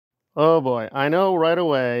Oh boy, I know right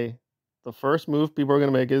away the first move people are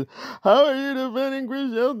going to make is, how are you defending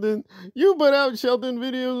Chris Shelton? You put out Shelton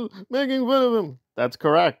videos making fun of him. That's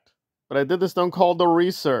correct. But I did this thing called the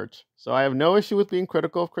research. So I have no issue with being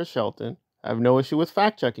critical of Chris Shelton. I have no issue with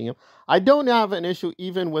fact checking him. I don't have an issue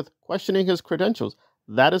even with questioning his credentials.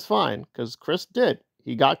 That is fine, because Chris did.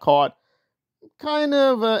 He got caught kind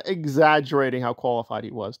of exaggerating how qualified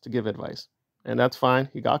he was to give advice. And that's fine.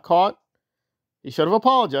 He got caught. He should have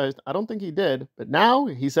apologized. I don't think he did. But now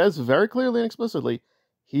he says very clearly and explicitly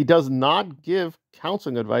he does not give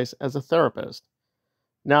counseling advice as a therapist.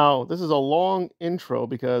 Now, this is a long intro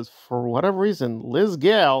because for whatever reason, Liz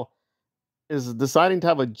Gale is deciding to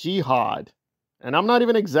have a jihad. And I'm not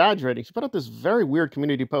even exaggerating. She put out this very weird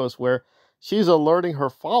community post where she's alerting her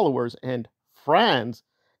followers and friends,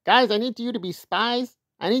 guys, I need you to be spies.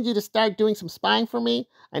 I need you to start doing some spying for me.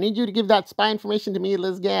 I need you to give that spy information to me,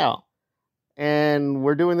 Liz Gale. And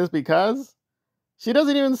we're doing this because she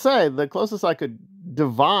doesn't even say. The closest I could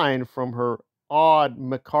divine from her odd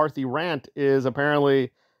McCarthy rant is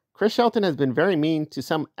apparently Chris Shelton has been very mean to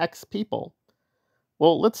some ex-people.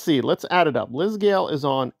 Well, let's see. Let's add it up. Liz Gale is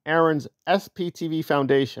on Aaron's SPTV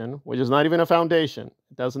Foundation, which is not even a foundation.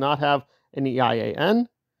 It does not have an EIN.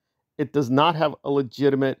 It does not have a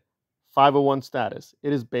legitimate 501 status.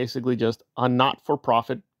 It is basically just a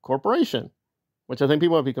not-for-profit corporation, which I think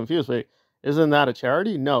people might be confused with. Isn't that a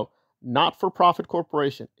charity? No. Not-for-profit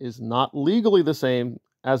corporation is not legally the same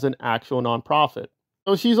as an actual nonprofit.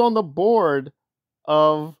 So she's on the board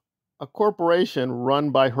of a corporation run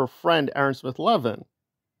by her friend Aaron Smith-Levin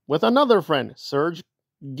with another friend, Serge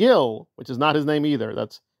Gale, which is not his name either.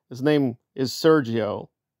 His name is Sergio.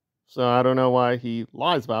 So I don't know why he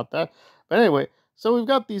lies about that. But anyway, so we've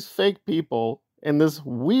got these fake people in this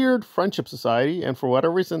weird friendship society, and for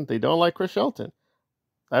whatever reason, they don't like Chris Shelton.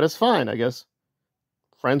 That is fine, I guess.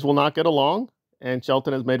 Friends will not get along, and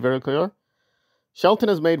Shelton has made very clear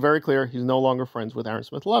he's no longer friends with Aaron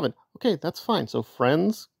Smith-Levin. Okay, that's fine. So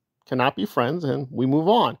friends cannot be friends, and we move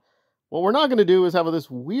on. What we're not going to do is have this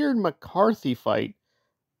weird McCarthy fight,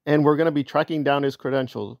 and we're going to be tracking down his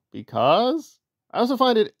credentials, because I also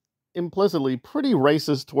find it implicitly pretty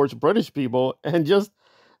racist towards British people, and just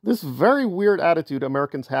this very weird attitude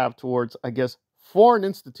Americans have towards, I guess, foreign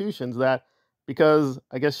institutions that, because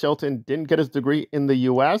I guess Shelton didn't get his degree in the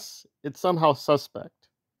US, it's somehow suspect.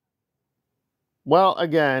 Well,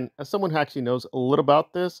 again, as someone who actually knows a little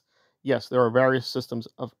about this, yes, there are various systems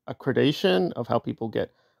of accreditation of how people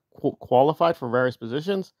get qualified for various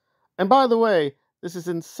positions. And by the way, this is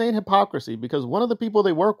insane hypocrisy because one of the people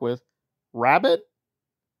they work with, Rabbit,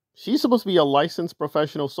 she's supposed to be a licensed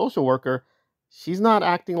professional social worker. She's not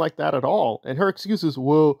acting like that at all. And her excuse is,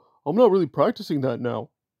 well, I'm not really practicing that now.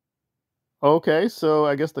 Okay, so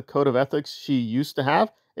I guess the code of ethics she used to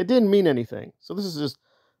have, it didn't mean anything. So this is just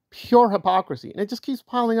pure hypocrisy. And it just keeps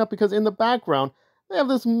piling up because in the background, they have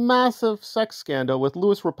this massive sex scandal with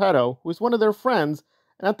Louis Repetto, who's one of their friends.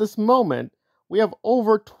 And at this moment, we have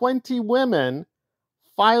over 20 women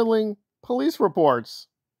filing police reports.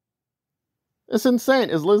 It's insane.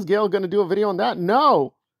 Is Liz Gale going to do a video on that?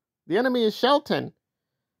 No. The enemy is Shelton.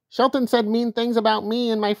 Shelton said mean things about me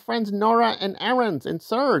and my friends Nora and Aaron and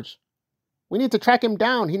Serge. We need to track him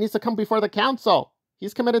down. He needs to come before the council.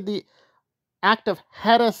 He's committed the act of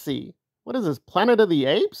heresy. What is this, Planet of the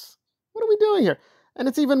Apes? What are we doing here? And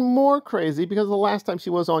it's even more crazy because the last time she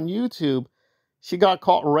was on YouTube, she got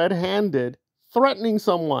caught red-handed threatening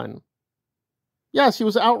someone. Yeah, she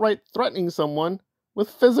was outright threatening someone with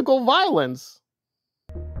physical violence.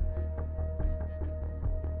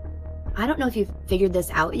 I don't know if you've figured this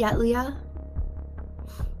out yet, Leah,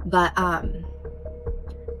 but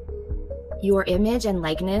your image and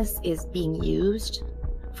likeness is being used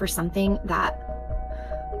for something that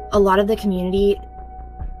a lot of the community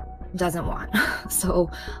doesn't want. So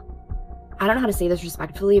I don't know how to say this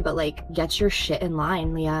respectfully, but like, get your shit in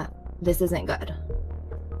line, Leah. This isn't good.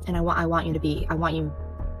 And I want you to be, I don't want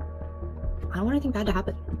anything bad to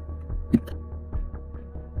happen.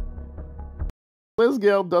 Liz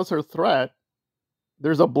Gale does her threat.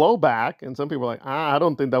 There's a blowback, and some people are like, I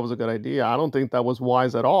don't think that was a good idea. I don't think that was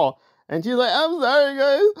wise at all. And she's like, I'm sorry,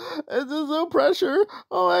 guys. It's just so pressure.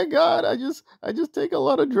 Oh my God. I just take a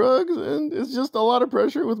lot of drugs, and it's just a lot of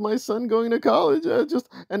pressure with my son going to college.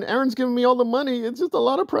 And Aaron's giving me all the money. It's just a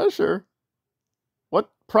lot of pressure.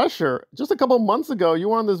 What pressure? Just a couple months ago, you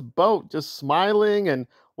were on this boat just smiling and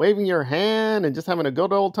waving your hand and just having a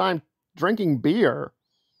good old time drinking beer.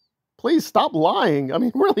 Please stop lying. I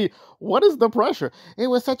mean, really, what is the pressure? It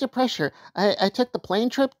was such a pressure. I took the plane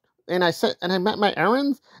trip and I met my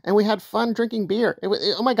errands and we had fun drinking beer.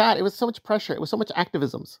 Oh my God, it was so much pressure. It was so much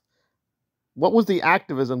activisms. What was the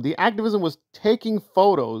activism? The activism was taking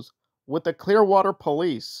photos with the Clearwater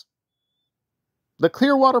police. The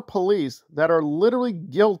Clearwater police that are literally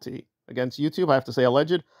guilty, against YouTube, I have to say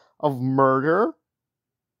alleged, of murder,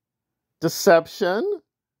 deception,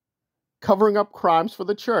 covering up crimes for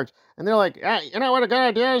the church. And they're like, hey, you know what a good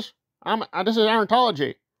idea is? This is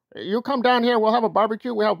Arentology. You come down here, we'll have a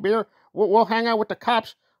barbecue, we'll have beer, we'll hang out with the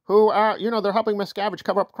cops who are, they're helping Miscavige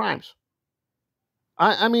cover up crimes.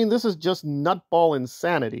 I mean, this is just nutball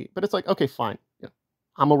insanity. But it's like, okay, fine.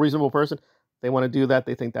 I'm a reasonable person. They want to do that.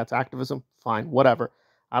 They think that's activism. Fine, whatever.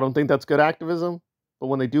 I don't think that's good activism. But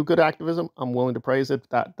when they do good activism, I'm willing to praise it.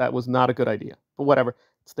 That was not a good idea. But whatever.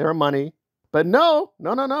 It's their money. But no.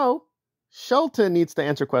 Shelton needs to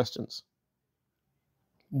answer questions.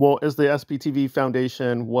 Well, is the SPTV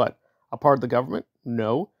Foundation what? A part of the government?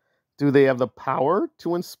 No. Do they have the power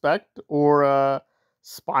to inspect or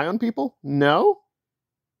spy on people? No.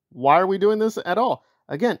 Why are we doing this at all?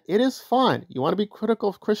 Again, it is fine. You want to be critical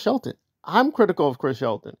of Chris Shelton. I'm critical of Chris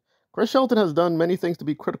Shelton. Chris Shelton has done many things to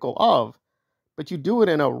be critical of, but you do it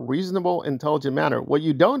in a reasonable, intelligent manner. What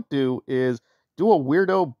you don't do is do a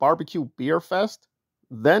weirdo barbecue beer fest,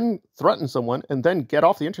 then threaten someone, and then get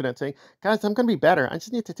off the internet saying, guys, I'm going to be better. I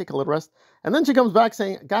just need to take a little rest. And then she comes back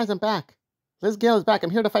saying, guys, I'm back. Liz Gale is back. I'm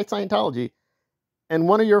here to fight Scientology. And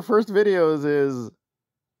one of your first videos is,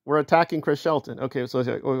 we're attacking Chris Shelton. Okay, so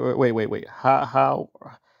wait. How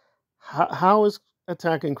is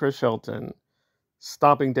attacking Chris Shelton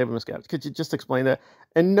stopping David Miscavige? Could you just explain that?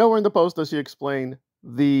 And nowhere in the post does she explain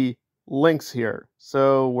the links here.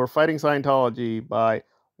 So we're fighting Scientology by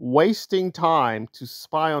wasting time to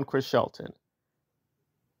spy on Chris Shelton.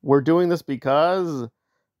 We're doing this because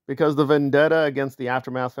the vendetta against the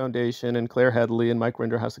Aftermath Foundation and Claire Headley and Mike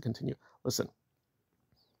Rinder has to continue. Listen,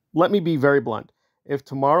 let me be very blunt. If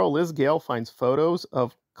tomorrow Liz Gale finds photos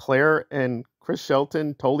of Claire and Chris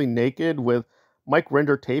Shelton totally naked with Mike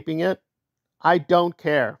Rinder taping it, I don't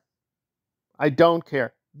care. I don't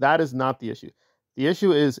care. That is not the issue. The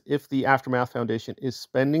issue is if the Aftermath Foundation is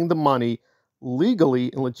spending the money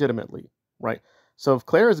legally and legitimately, right? So if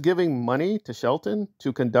Claire is giving money to Shelton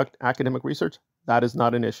to conduct academic research, that is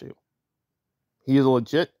not an issue. He is a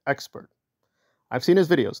legit expert. I've seen his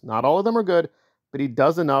videos. Not all of them are good, but he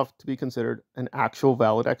does enough to be considered an actual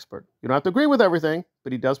valid expert. You don't have to agree with everything,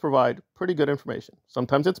 but he does provide pretty good information.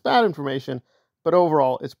 Sometimes it's bad information, but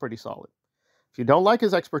overall it's pretty solid. If you don't like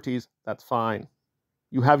his expertise, that's fine.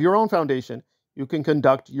 You have your own foundation. You can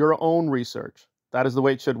conduct your own research. That is the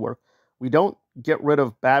way it should work. We don't get rid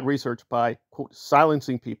of bad research by, quote,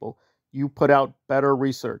 silencing people. You put out better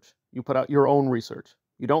research. You put out your own research.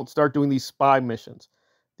 You don't start doing these spy missions.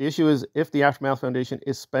 The issue is if the Aftermath Foundation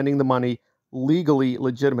is spending the money legally,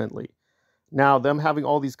 legitimately. Now, them having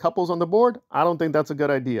all these couples on the board, I don't think that's a good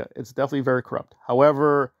idea. It's definitely very corrupt.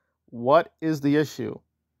 However, what is the issue?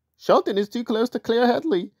 Shelton is too close to Claire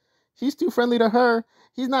Headley. He's too friendly to her.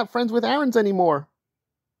 He's not friends with Aaron's anymore.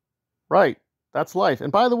 Right. That's life.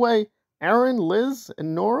 And by the way, Aaron, Liz,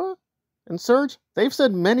 and Nora, and Serge, they've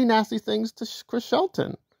said many nasty things to Chris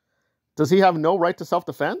Shelton. Does he have no right to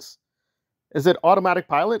self-defense? Is it automatic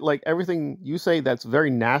pilot? Like everything you say that's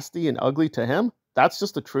very nasty and ugly to him, that's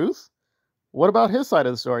just the truth? What about his side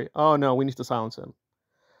of the story? Oh no, we need to silence him.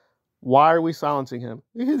 Why are we silencing him?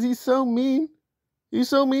 Because he's so mean. He's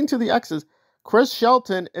so mean to the exes. Chris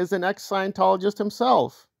Shelton is an ex-Scientologist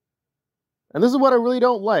himself. And this is what I really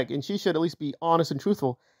don't like, and she should at least be honest and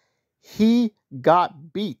truthful. He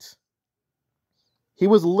got beat. He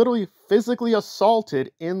was literally physically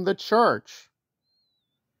assaulted in the church.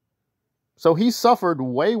 So he suffered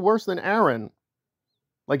way worse than Aaron.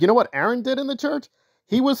 Like, you know what Aaron did in the church?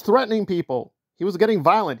 He was threatening people. He was getting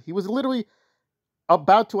violent. He was literally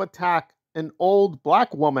about to attack an old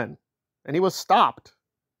black woman, and he was stopped.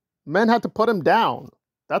 Men had to put him down.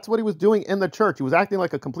 That's what he was doing in the church. He was acting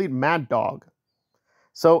like a complete mad dog.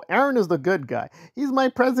 So Aaron is the good guy. He's my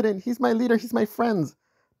president. He's my leader. He's my friends.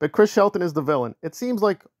 But Chris Shelton is the villain. It seems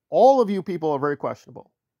like all of you people are very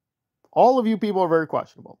questionable. All of you people are very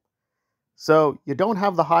questionable. So you don't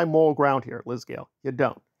have the high moral ground here, Liz Gale. You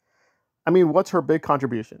don't. I mean, what's her big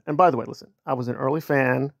contribution? And by the way, listen, I was an early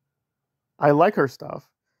fan. I like her stuff.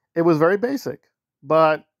 It was very basic.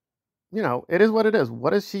 But, it is what it is. What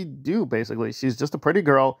does she do, basically? She's just a pretty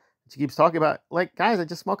girl. She keeps talking about, like, guys, I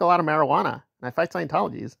just smoke a lot of marijuana. And I fight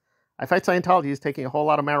Scientologies. I fight Scientologies taking a whole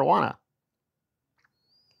lot of marijuana.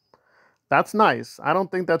 That's nice. I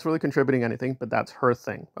don't think that's really contributing anything, but that's her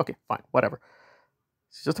thing. Okay, fine, whatever.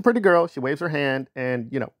 She's just a pretty girl. She waves her hand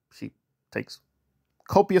and, she takes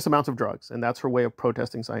copious amounts of drugs. And that's her way of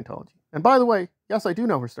protesting Scientology. And by the way, yes, I do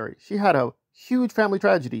know her story. She had a huge family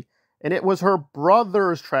tragedy And it was her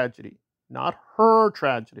brother's tragedy, not her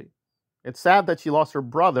tragedy. It's sad that she lost her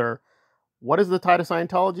brother. What is the tie to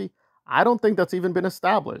Scientology? I don't think that's even been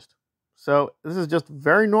established. So this is just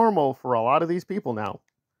very normal for a lot of these people now.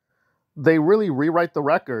 They really rewrite the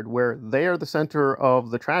record where they are the center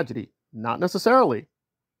of the tragedy. Not necessarily.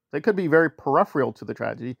 They could be very peripheral to the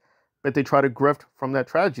tragedy, but they try to grift from that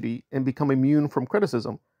tragedy and become immune from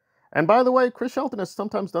criticism. And by the way, Chris Shelton has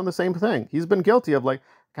sometimes done the same thing. He's been guilty of like,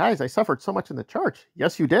 guys, I suffered so much in the church.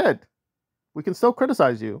 Yes, you did. We can still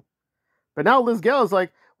criticize you. But now Liz Gale is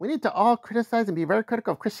like, we need to all criticize and be very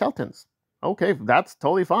critical of Chris Shelton's. Okay, that's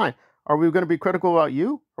totally fine. Are we going to be critical about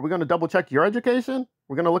you? Are we going to double check your education?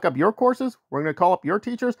 We're going to look up your courses? We're going to call up your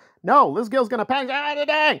teachers? No, Liz Gale's going to panic. What are you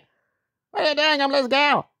doing? What are you doing? I'm Liz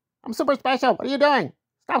Gale. I'm super special. What are you doing?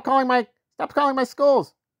 Stop calling my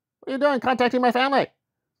schools. What are you doing? Contacting my family.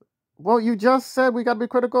 Well, you just said we got to be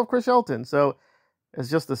critical of Chris Shelton. So it's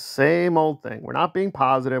just the same old thing. We're not being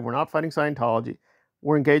positive. We're not fighting Scientology.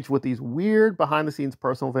 We're engaged with these weird behind-the-scenes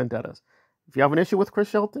personal vendettas. If you have an issue with Chris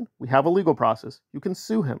Shelton, we have a legal process. You can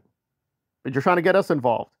sue him. But you're trying to get us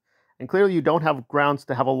involved. And clearly you don't have grounds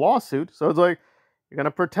to have a lawsuit. So it's like, you're going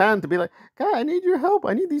to pretend to be like, God, I need your help.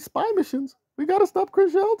 I need these spy missions. We got to stop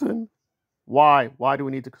Chris Shelton. Why? Why do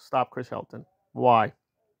we need to stop Chris Shelton? Why?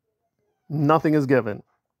 Nothing is given.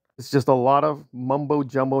 It's just a lot of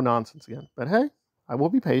mumbo-jumbo nonsense again. But hey, I will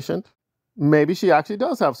be patient. Maybe she actually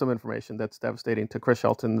does have some information that's devastating to Chris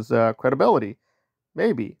Shelton's credibility.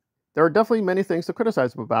 Maybe. There are definitely many things to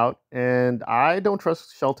criticize him about, and I don't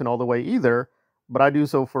trust Shelton all the way either, but I do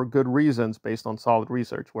so for good reasons based on solid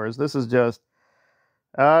research, whereas this is just,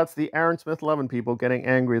 it's the Aaron Smith-Levin people getting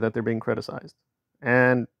angry that they're being criticized.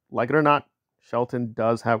 And like it or not, Shelton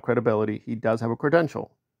does have credibility. He does have a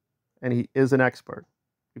credential, and he is an expert.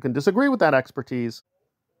 You can disagree with that expertise.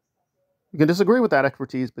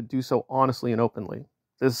 But do so honestly and openly.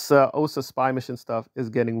 This OSA spy mission stuff is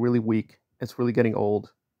getting really weak. It's really getting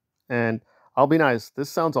old. And I'll be nice, this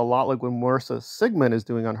sounds a lot like what Marissa Sigmund is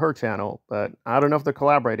doing on her channel, but I don't know if they're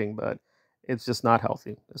collaborating, but it's just not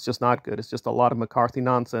healthy. It's just not good. It's just a lot of McCarthy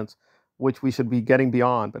nonsense, which we should be getting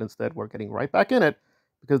beyond, but instead we're getting right back in it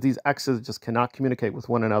because these exes just cannot communicate with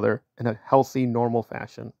one another in a healthy, normal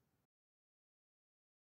fashion.